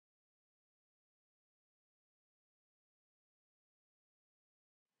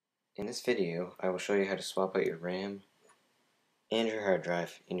In this video, I will show you how to swap out your RAM and your hard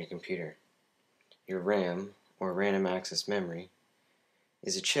drive in your computer. Your RAM, or random access memory,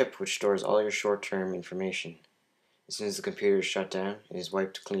 is a chip which stores all your short-term information. As soon as the computer is shut down, it is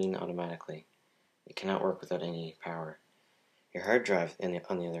wiped clean automatically. It cannot work without any power. Your hard drive, on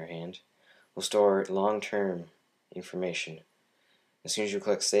the other hand, will store long-term information. As soon as you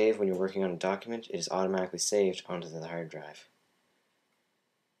click save when you're working on a document, it is automatically saved onto the hard drive.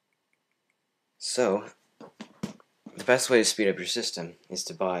 So, the best way to speed up your system is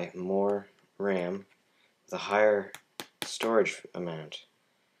to buy more RAM with a higher storage amount.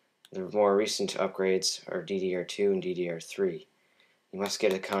 The more recent upgrades are DDR2 and DDR3. You must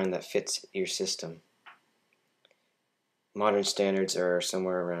get a kind that fits your system. Modern standards are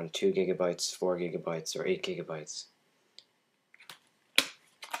somewhere around 2 gigabytes, 4 gigabytes, or 8 gigabytes.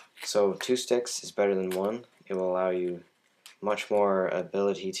 So 2 sticks is better than 1. It will allow you much more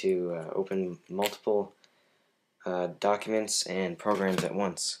ability to open multiple documents and programs at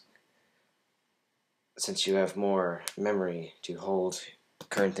once, since you have more memory to hold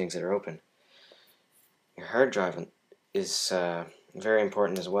current things that are open. Your hard drive is very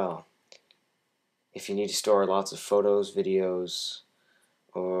important as well. If you need to store lots of photos, videos,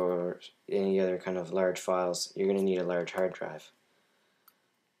 or any other kind of large files, you're going to need a large hard drive.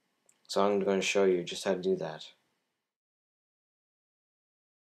 So I'm going to show you just how to do that.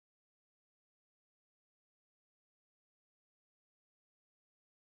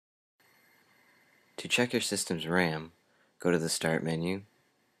 To check your system's RAM, go to the Start menu,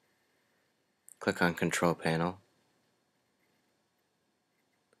 click on Control Panel,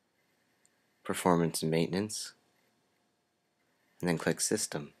 Performance and Maintenance, and then click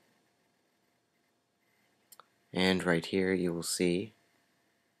System. And right here you will see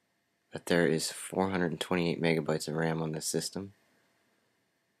that there is 428 megabytes of RAM on this system.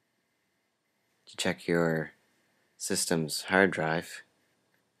 To check your system's hard drive,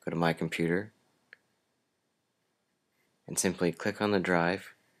 go to My Computer and simply click on the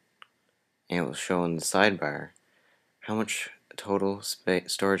drive, and it will show in the sidebar how much total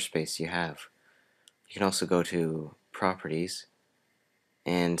storage space you have. You can also go to Properties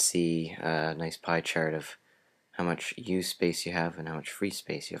and see a nice pie chart of how much used space you have and how much free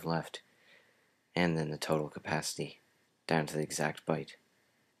space you have left, and then the total capacity down to the exact byte.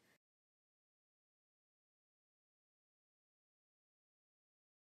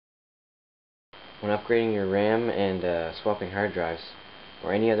 When upgrading your RAM and swapping hard drives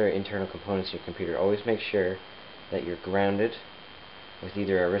or any other internal components of your computer, always make sure that you're grounded with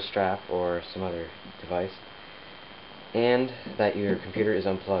either a wrist strap or some other device, and that your computer is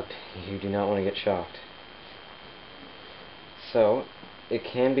unplugged. You do not want to get shocked. So, it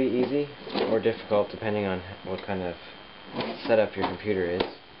can be easy or difficult depending on what kind of setup your computer is.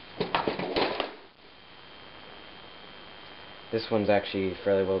 This one's actually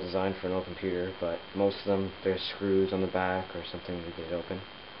fairly well designed for an old computer, but most of them, there's screws on the back or something to get it open.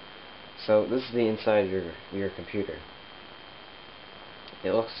 So this is the inside of your computer.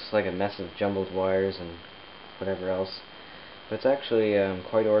 It looks like a mess of jumbled wires and whatever else, but it's actually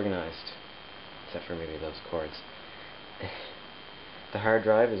quite organized, except for maybe those cords. The hard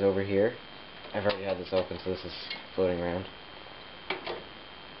drive is over here. I've already had this open, so this is floating around.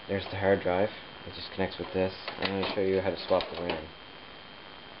 There's the hard drive. It just connects with this. I'm going to show you how to swap the RAM.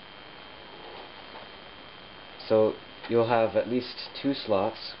 So you'll have at least 2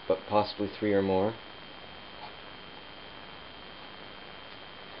 slots, but possibly 3 or more.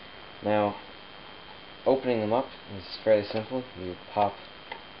 Now, opening them up is fairly simple. You pop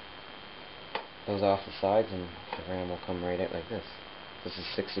those off the sides and the RAM will come right out like this. This is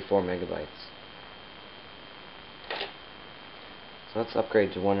 64 megabytes. So let's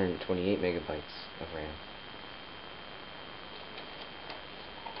upgrade to 128 megabytes of RAM.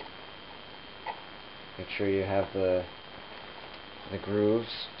 Make sure you have the grooves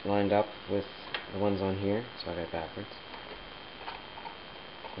lined up with the ones on here, so I got it backwards.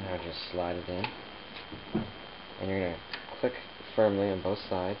 Now just slide it in, and you're going to click firmly on both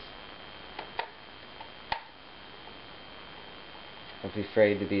sides. Don't be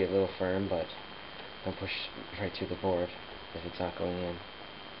afraid to be a little firm, but don't push right through the board if it's not going in.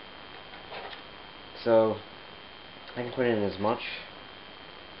 So I can put in as much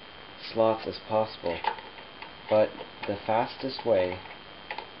slots as possible, but the fastest way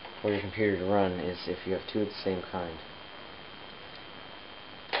for your computer to run is if you have 2 of the same kind,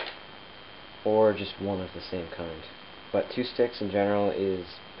 or just 1 of the same kind. But 2 sticks in general is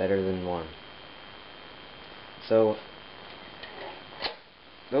better than 1. So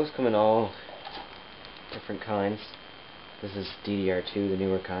those come in all different kinds. This is DDR2, the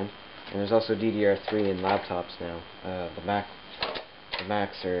newer kind. And there's also DDR3 in laptops now. The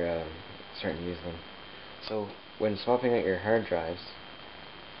Macs are starting to use them. So when swapping out your hard drives,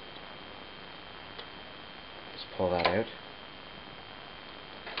 just pull that out.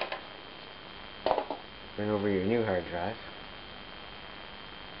 Bring over your new hard drive.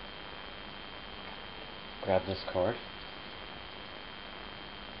 Grab this cord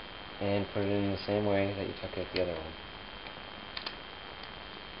and put it in the same way that you took out the other one.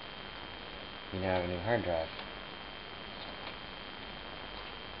 You now have a new hard drive.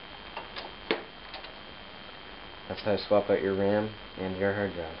 That's how to swap out your RAM and your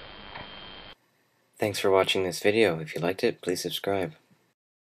hard drive. Thanks for watching this video. If you liked it, please subscribe.